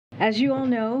As you all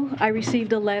know, I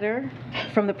received a letter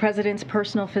from the President's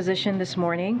personal physician this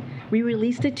morning. We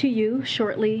released it to you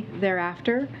shortly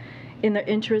thereafter in the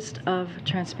interest of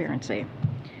transparency.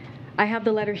 I have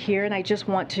the letter here, and I just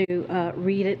want to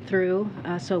read it through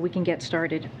so we can get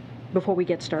started, before we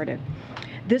get started.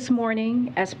 This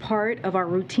morning, as part of our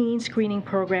routine screening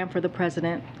program for the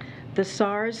President, the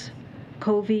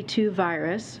SARS-CoV-2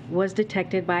 virus was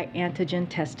detected by antigen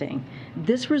testing.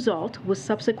 This result was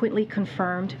subsequently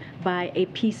confirmed by a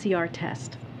PCR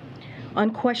test.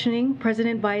 On questioning,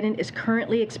 President Biden is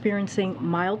currently experiencing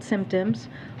mild symptoms,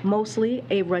 mostly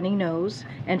a runny nose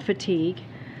and fatigue,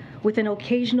 with an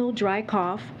occasional dry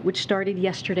cough, which started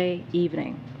yesterday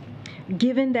evening.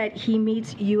 Given that he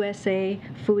meets USA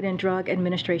Food and Drug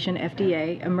Administration,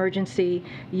 FDA, Emergency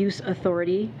Use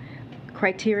Authority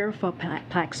criteria for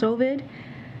Paxlovid,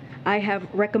 I have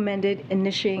recommended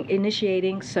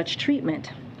initiating such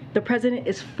treatment. The President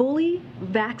is fully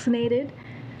vaccinated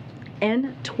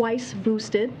and twice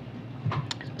boosted,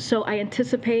 so I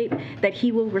anticipate that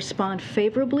he will respond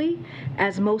favorably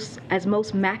as most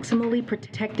maximally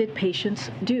protected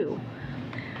patients do.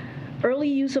 Early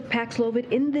use of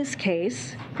Paxlovid in this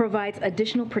case provides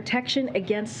additional protection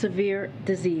against severe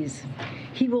disease.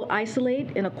 He will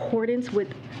isolate in accordance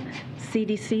with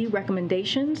CDC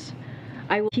recommendations.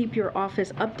 I will keep your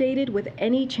office updated with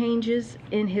any changes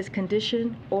in his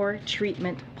condition or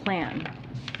treatment plan.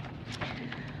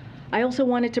 I also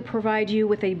wanted to provide you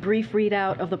with a brief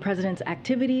readout of the President's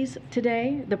activities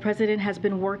today. The President has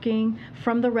been working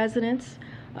from the residence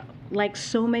like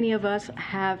so many of us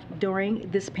have during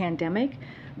this pandemic,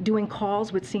 doing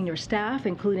calls with senior staff,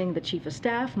 including the Chief of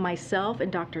Staff, myself, and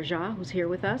Dr. Jha, who's here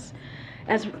with us.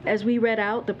 As we read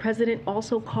out, the President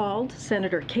also called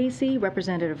Senator Casey,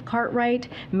 Representative Cartwright,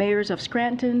 mayors of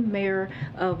Scranton, Mayor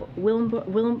of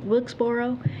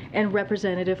Wilkesboro, and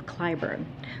Representative Clyburn.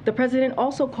 The President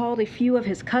also called a few of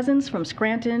his cousins from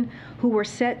Scranton who were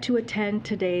set to attend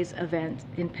today's event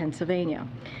in Pennsylvania.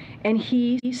 And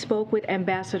he spoke with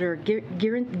Ambassador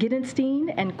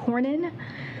Giddenstein and Cornyn.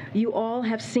 You all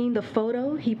have seen the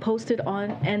photo he posted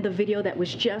on and the video that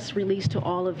was just released to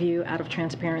all of you out of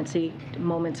transparency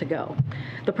moments ago.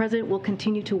 The President will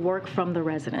continue to work from the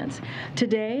residence.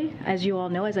 Today, as you all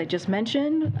know, as I just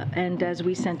mentioned, and as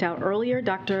we sent out earlier,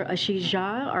 Dr. Ashish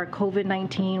Jha, our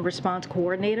COVID-19 response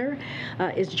coordinator,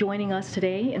 is joining us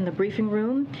today in the briefing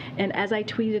room. And as I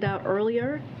tweeted out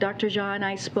earlier, Dr. Jha and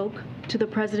I spoke to the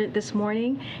President this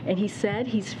morning, and he said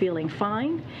he's feeling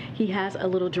fine. He has a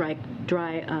little dry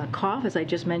cough, as I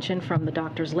just mentioned from the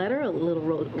doctor's letter, a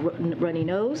little runny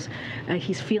nose.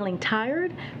 He's feeling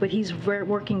tired, but he's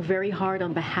working very hard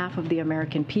on behalf of the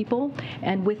American people.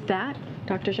 And with that,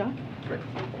 Dr. Jha. Great.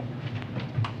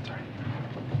 Sorry.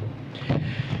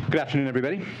 Good afternoon,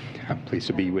 everybody. I'm pleased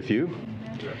to be with you.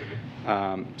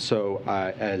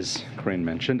 As Corinne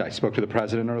mentioned, I spoke to the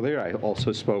President earlier. I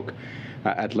also spoke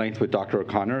at length with Dr.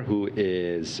 O'Connor, who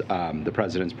is the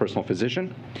President's personal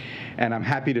physician. And I'm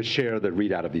happy to share the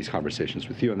readout of these conversations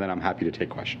with you, and then I'm happy to take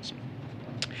questions.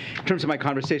 In terms of my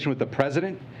conversation with the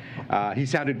President, he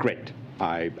sounded great.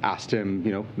 I asked him,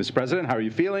 Mr. President, how are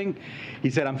you feeling? He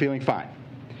said, I'm feeling fine.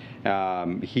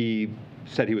 He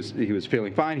said he was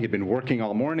feeling fine. He had been working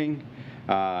all morning.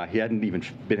 He hadn't even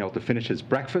been able to finish his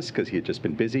breakfast because he had just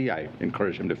been busy. I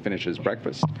encouraged him to finish his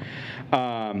breakfast.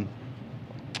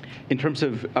 In terms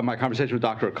of my conversation with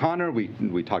Dr. O'Connor,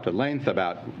 we talked at length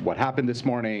about what happened this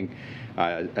morning.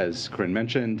 As Corinne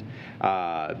mentioned,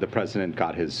 the President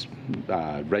got his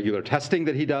regular testing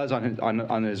that he does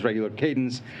on his regular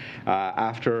cadence.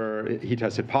 After he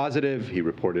tested positive, he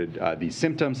reported these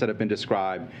symptoms that have been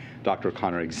described. Dr.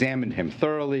 O'Connor examined him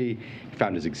thoroughly. He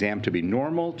found his exam to be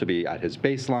normal, to be at his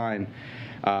baseline.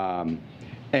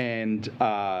 And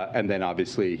then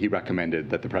obviously he recommended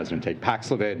that the President take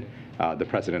Paxlovid. The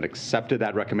President accepted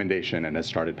that recommendation and has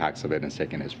started Paxlovid and has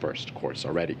taken his first course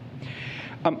already.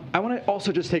 I want to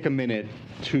also just take a minute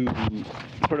to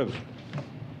sort of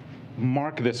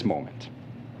mark this moment.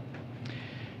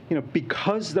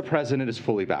 Because the President is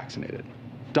fully vaccinated,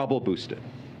 double boosted,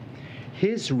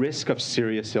 his risk of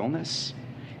serious illness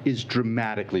is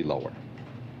dramatically lower.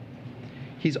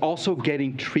 He's also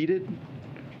getting treated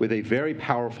with a very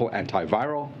powerful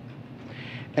antiviral,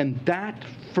 and that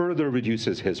further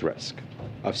reduces his risk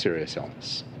of serious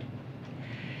illness.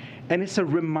 And it's a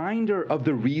reminder of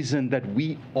the reason that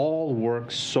we all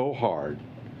work so hard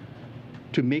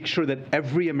to make sure that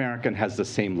every American has the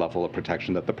same level of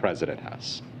protection that the President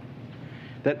has,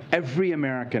 that every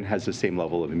American has the same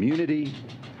level of immunity,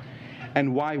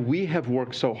 and why we have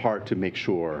worked so hard to make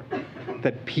sure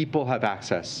that people have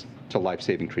access to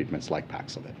life-saving treatments like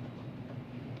Paxlovid.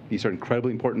 These are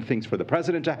incredibly important things for the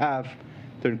president to have.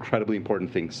 They're incredibly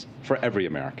important things for every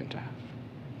American to have.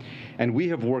 And we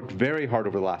have worked very hard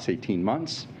over the last 18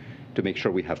 months to make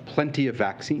sure we have plenty of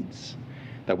vaccines,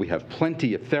 that we have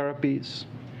plenty of therapies,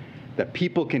 that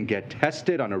people can get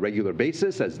tested on a regular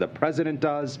basis, as the president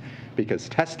does, because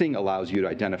testing allows you to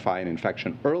identify an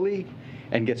infection early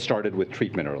and get started with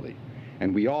treatment early.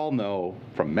 And we all know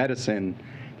from medicine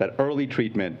that early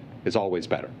treatment is always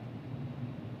better.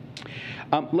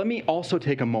 Let me also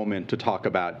take a moment to talk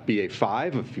about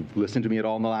BA.5. If you've listened to me at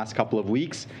all in the last couple of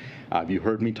weeks, you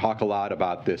heard me talk a lot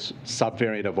about this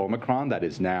subvariant of Omicron that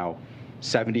is now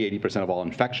 70–80% of all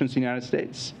infections in the United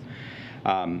States.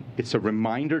 It's a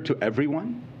reminder to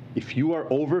everyone, if you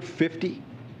are over 50,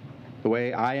 the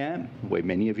way I am, the way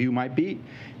many of you might be,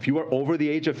 if you are over the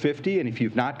age of 50 and if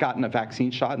you've not gotten a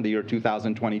vaccine shot in the year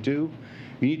 2022, you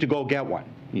need to go get one.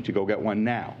 You need to go get one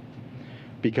now,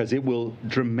 because it will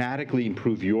dramatically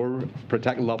improve your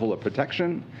level of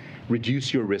protection,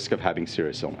 reduce your risk of having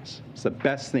serious illness. It's the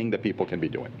best thing that people can be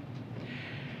doing.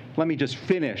 Let me just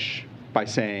finish by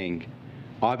saying,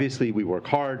 obviously, we work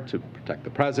hard to protect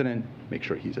the president, make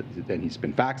sure he's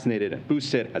been vaccinated and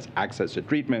boosted, has access to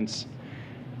treatments.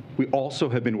 We also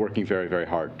have been working very, very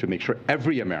hard to make sure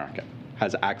every American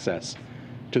has access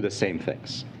to the same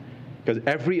things. Because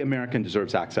every American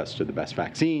deserves access to the best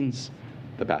vaccines,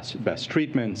 the best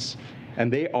treatments,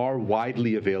 and they are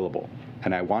widely available.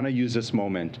 And I want to use this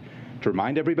moment to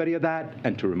remind everybody of that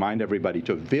and to remind everybody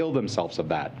to avail themselves of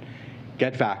that.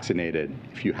 Get vaccinated.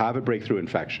 If you have a breakthrough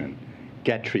infection,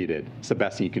 get treated. It's the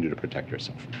best thing you can do to protect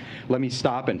yourself. Let me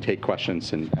stop and take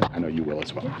questions, and I know you will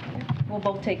as well. We'll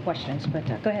both take questions, but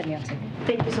go ahead, Nancy.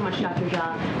 Thank you so much, Dr.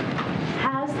 Jha.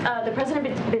 Has the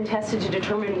president been tested to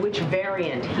determine which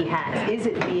variant he has? Is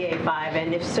it BA.5?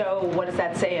 And if so, what does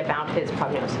that say about his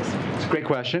prognosis? It's a great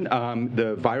question.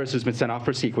 The virus has been sent off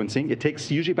for sequencing. It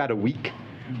takes usually about a week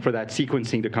for that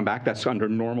sequencing to come back. That's under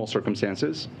normal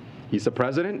circumstances. He's the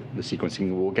president. The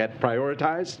sequencing will get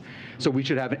prioritized. So we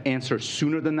should have an answer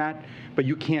sooner than that. But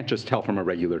you can't just tell from a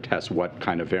regular test what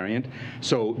kind of variant.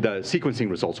 So the sequencing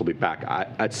results will be back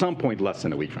at some point less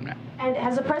than a week from now. And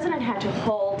has the president had to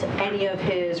halt any of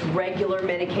his regular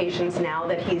medications now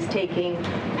that he's taking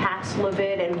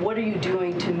Paxlovid? And what are you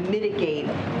doing to mitigate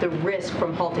the risk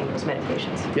from halting those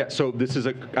medications? Yeah, so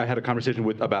I had a conversation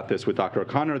about this with Dr.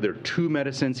 O'Connor. There are two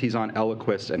medicines he's on,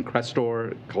 Eliquis and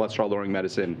Crestor, cholesterol-lowering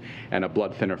medicine, and a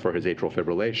blood thinner for his atrial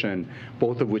fibrillation,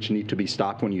 both of which need to be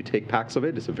stopped when you take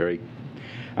Paxlovid. It's a very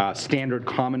standard,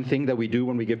 common thing that we do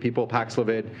when we give people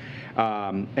Paxlovid.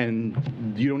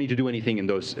 And you don't need to do anything in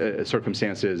those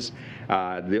circumstances.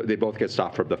 They both get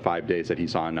stopped for the 5 days that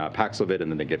he's on Paxlovid,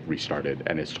 and then they get restarted,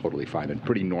 and it's totally fine and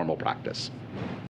pretty normal practice.